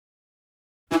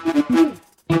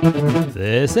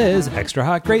This is Extra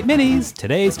Hot Great Minis.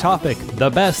 Today's topic, the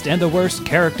best and the worst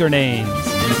character names.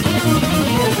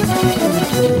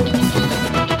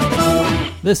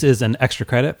 This is an extra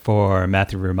credit for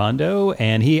Matthew Raimondo,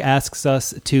 and he asks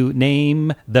us to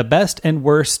name the best and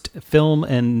worst film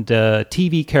and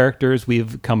TV characters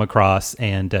we've come across.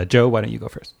 And Joe, why don't you go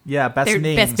first? Yeah, best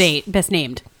names. Best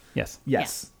named. Yes.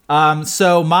 Yes.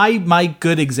 So my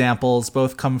good examples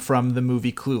both come from the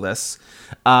movie Clueless.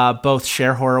 Both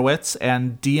Cher Horowitz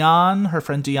and Dion, her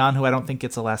friend Dion, who I don't think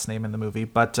gets a last name in the movie,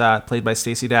 but played by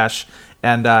Stacey Dash,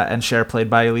 and Cher played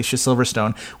by Alicia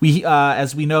Silverstone. We,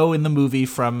 as we know in the movie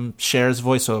from Cher's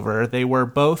voiceover, they were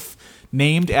both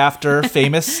named after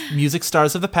famous music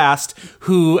stars of the past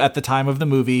who, at the time of the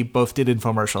movie, both did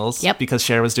infomercials. Yep. Because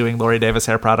Cher was doing Lori Davis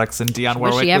hair products and Dionne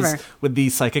Warwick was with the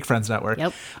Psychic Friends Network.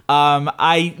 Yep.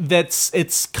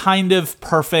 It's kind of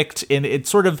perfect, and it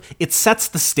sets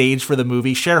the stage for the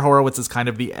movie. Cher Horowitz is kind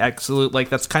of the absolute,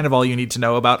 that's kind of all you need to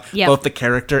know about both the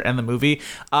character and the movie.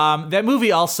 That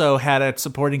movie also had a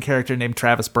supporting character named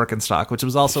Travis Birkenstock, which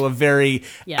was also a very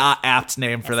apt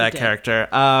name for that character.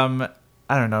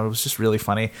 I don't know. It was just really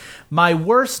funny. My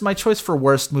choice for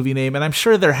worst movie name, and I'm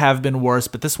sure there have been worse,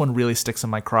 but this one really sticks in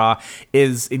my craw,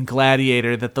 is in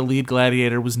Gladiator, that the lead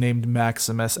gladiator was named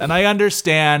Maximus. And I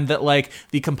understand that,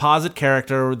 the composite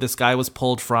character this guy was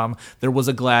pulled from, there was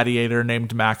a gladiator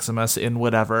named Maximus in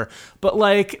whatever. But,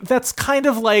 that's kind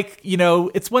of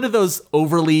it's one of those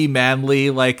overly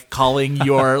manly, calling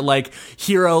your,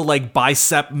 hero,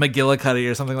 Bicep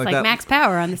McGillicuddy or something like that. Like Max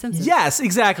Power on The Simpsons. Yes,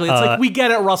 exactly. It's we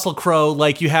get it, Russell Crowe.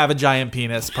 You have a giant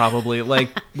penis, probably.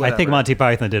 I think Monty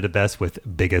Python did it best with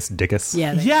Biggest Dickus.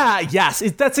 Yes.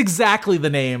 That's exactly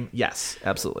the name. Yes,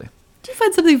 absolutely. Do you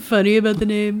find something funny about the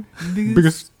name?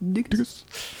 Biggest Dickus.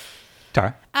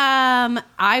 Tara?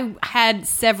 I had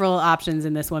several options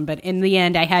in this one, but in the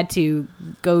end, I had to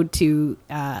go to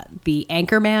the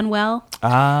Anchorman well.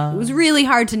 It was really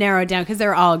hard to narrow it down because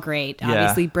they're all great.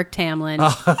 Obviously, Brick Tamland,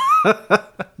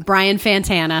 Brian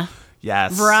Fantana.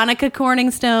 Yes. Veronica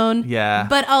Corningstone. Yeah.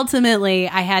 But ultimately,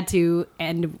 I had to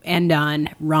end on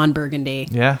Ron Burgundy.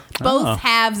 Yeah. Both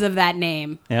halves of that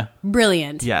name. Yeah.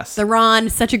 Brilliant. Yes. The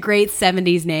Ron, such a great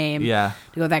 70s name. Yeah.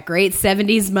 To go with that great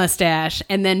 70s mustache.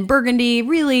 And then Burgundy,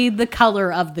 really the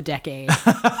color of the decade.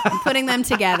 And putting them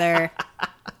together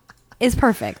is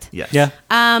perfect. Yes. Yeah.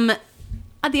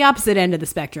 At the opposite end of the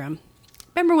spectrum.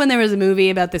 Remember when there was a movie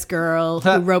about this girl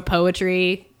who wrote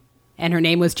poetry and her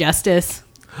name was Justice?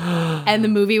 And the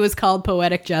movie was called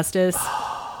Poetic Justice.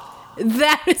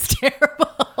 That is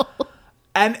terrible.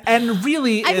 And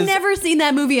really, I've never seen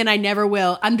that movie, and I never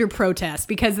will, under protest,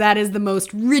 because that is the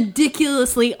most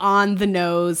ridiculously on the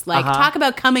nose. Talk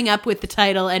about coming up with the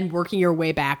title and working your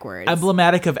way backwards.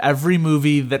 Emblematic of every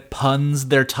movie that puns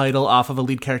their title off of a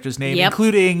lead character's name,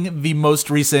 including the most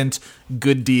recent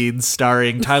Good Deeds,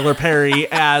 starring Tyler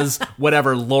Perry as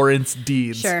Lawrence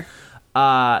Deeds. Sure.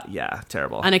 Yeah,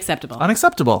 terrible.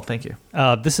 Unacceptable. Thank you.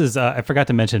 This is, I forgot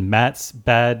to mention, Matt's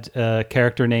bad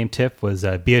character name tip was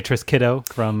Beatrice Kiddo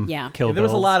from Kill Bill. There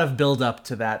was a lot of build up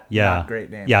to that not great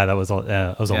name. Yeah, that was a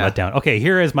letdown. Okay,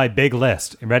 here is my big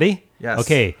list. Ready? Yes.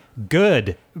 Okay,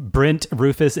 good. Brint,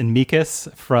 Rufus, and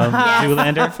Meekus from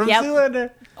Zoolander. Zoolander.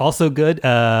 Also good.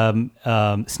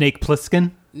 Snake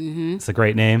Plissken. Mm-hmm. It's a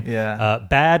great name. Yeah.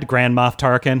 Bad, Grand Moff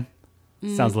Tarkin.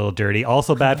 Sounds a little dirty.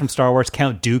 Also bad from Star Wars,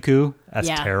 Count Dooku. That's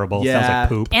terrible. Yeah. Sounds like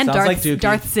poop. And Sounds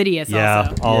Darth Sidious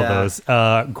also. All of those.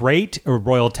 Great,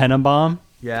 Royal Tenenbaum.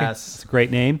 Yes. It's a great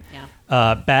name.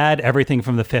 Yeah. Bad, everything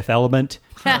from The Fifth Element.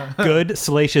 Good,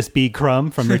 Salacious B.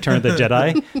 Crumb from Return of the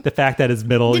Jedi. The fact that his he's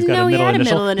got a middle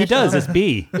initial. He does, it's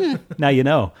B. Now you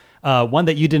know. One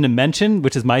that you didn't mention,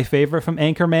 which is my favorite from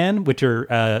Anchorman, which are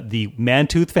the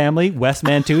Mantooth family, Wes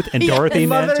Mantooth and Dorothy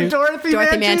Mantooth. Dorothy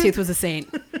Mantooth was a saint.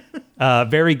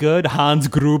 Very good. Hans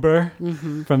Gruber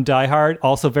from Die Hard.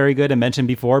 Also very good. I mentioned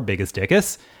before, Biggest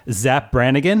Dickus. Zap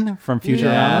Brannigan from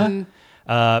Futurama.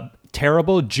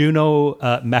 Terrible. Juno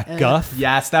MacGuff.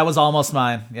 Yes, that was almost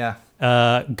mine.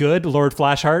 Yeah. Good. Lord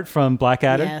Flashheart from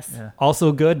Blackadder. Yes. Yeah.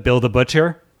 Also good. Bill the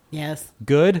Butcher. Yes.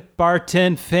 Good.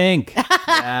 Barton Fink.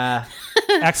 Yeah.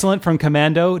 Excellent from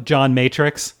Commando. John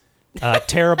Matrix.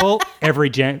 Terrible. Every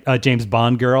James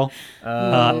Bond girl.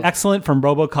 Excellent from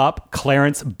RoboCop.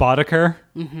 Clarence Boddicker.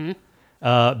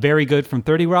 Very good from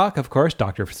 30 Rock, of course.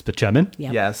 Dr. Spaceman.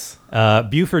 Yep. Yes.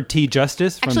 Buford T.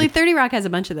 Justice. Actually, 30 Rock has a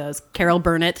bunch of those. Carol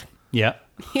Burnett. Yeah.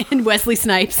 And Wesley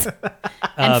Snipes.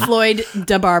 And Floyd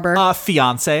DeBarber.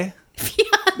 Fiance.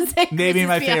 Fiance. Maybe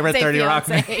my favorite 30 Rock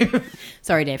name.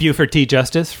 Sorry, Dave. Buford T.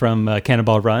 Justice from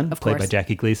Cannonball Run, played by course.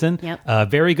 Jackie Gleason. Yep.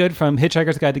 Very good from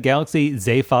Hitchhiker's Guide to the Galaxy,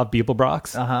 Zaphod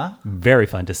Beeblebrox. Uh-huh. Very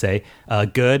fun to say.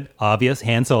 Good, obvious,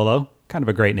 Han Solo. Kind of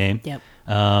a great name. Yep.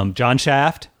 John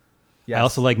Shaft. Yes. I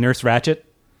also like Nurse Ratched.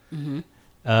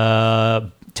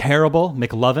 Terrible,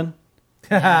 McLovin.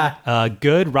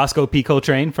 Good, Roscoe P.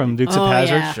 Coltrane from Dukes of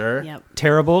Hazzard. Yeah. Sure. Yep.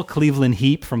 Terrible, Cleveland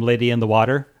Heap from Lady in the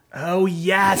Water. Oh,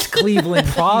 yes, Cleveland.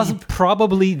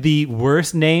 Probably the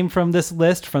worst name from this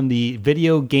list from the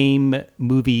video game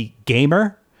movie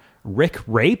Gamer, Rick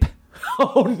Rape.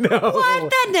 Oh, no. What?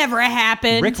 That never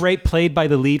happened. Rick Rape, played by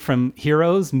the lead from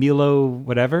Heroes, Milo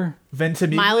whatever.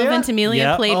 Ventimiglia? Milo Ventimiglia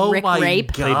Yep. played Rick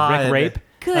Rape. Played Rick Rape.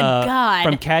 Good God.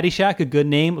 From Caddyshack, a good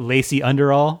name, Lacey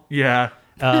Underall. Yeah.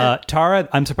 Tara,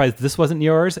 I'm surprised this wasn't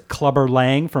yours. Clubber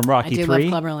Lang from I Rocky do 3. love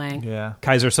Clubber Lang. Yeah.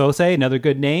 Kaiser Sose, another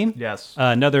good name. Yes.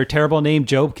 Another terrible name.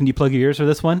 Joe, can you plug your ears for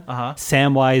this one? Uh-huh.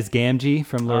 Samwise Gamgee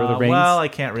from Lord of the Rings. Well, I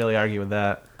can't really argue with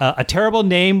that. A terrible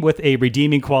name with a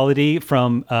redeeming quality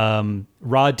from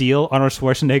Raw Deal, Arnold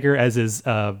Schwarzenegger as his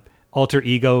alter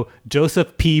ego,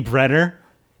 Joseph P. Brenner.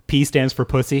 P stands for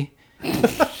pussy.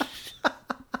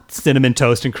 Cinnamon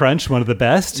Toast and Crunch, one of the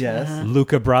best. Yes.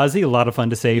 Luca Brasi, a lot of fun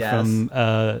to say Yes. from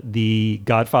The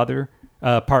Godfather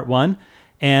Part 1.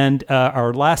 And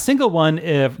our last single one,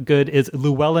 if good, is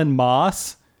Llewellyn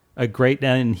Moss, a great,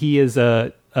 and he is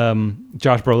Josh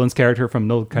Brolin's character from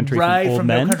No Country for Old from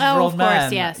Men. No Country for Oh, Old of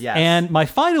course, Men. yes. And my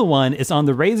final one is on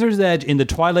the razor's edge in the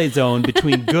twilight zone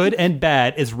between good and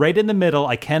bad. Is right in the middle.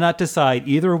 I cannot decide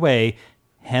either way.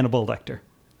 Hannibal Lecter.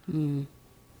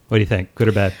 What do you think? Good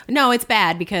or bad? No, it's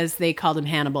bad because they called him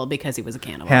Hannibal because he was a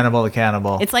cannibal. Hannibal the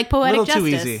Cannibal. It's like poetic Little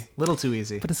justice. too easy. Little too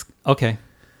easy. But it's okay.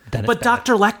 Then it's But bad.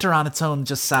 Dr. Lecter on its own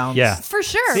just sounds... Yeah. For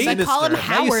sure. See? But call him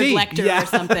Sinister. Now you Howard see. Lecter Yeah. or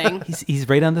something. He's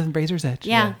right on the razor's edge.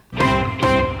 Yeah.